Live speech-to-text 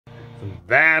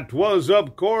That was,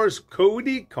 of course,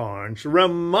 Cody Carnes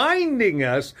reminding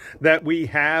us that we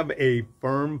have a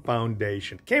firm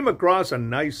foundation. Came across a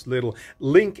nice little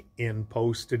LinkedIn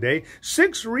post today.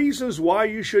 6 reasons why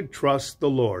you should trust the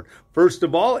Lord. First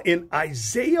of all, in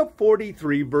Isaiah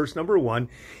 43, verse number 1,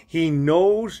 He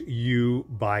knows you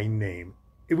by name.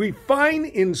 We find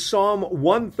in Psalm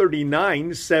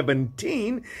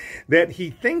 139:17 that He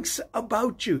thinks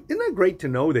about you. Isn't it great to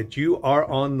know that you are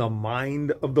on the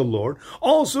mind of the Lord?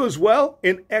 Also as well,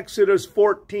 in Exodus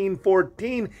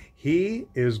 14:14, He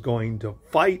is going to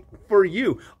fight for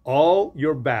you. All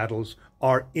your battles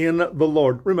are in the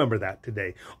Lord. Remember that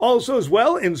today. Also as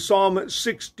well, in Psalm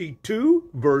 62,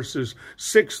 verses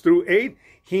 6 through 8,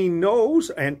 He knows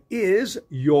and is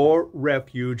your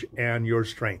refuge and your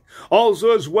strength.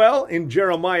 Also as well, in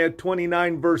Jeremiah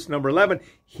 29, verse number 11,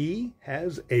 He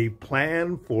has a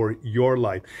plan for your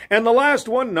life. And the last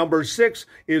one, number 6,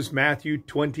 is Matthew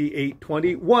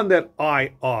 28:20, one that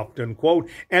I often quote,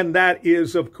 and that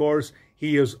is, of course,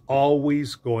 He is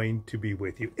always going to be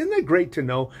with you. Isn't it great to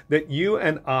know that you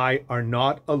and I are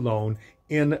not alone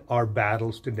in our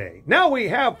battles today? Now we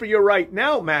have for you right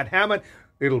now, Matt Hammond.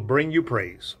 It'll bring you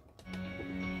praise.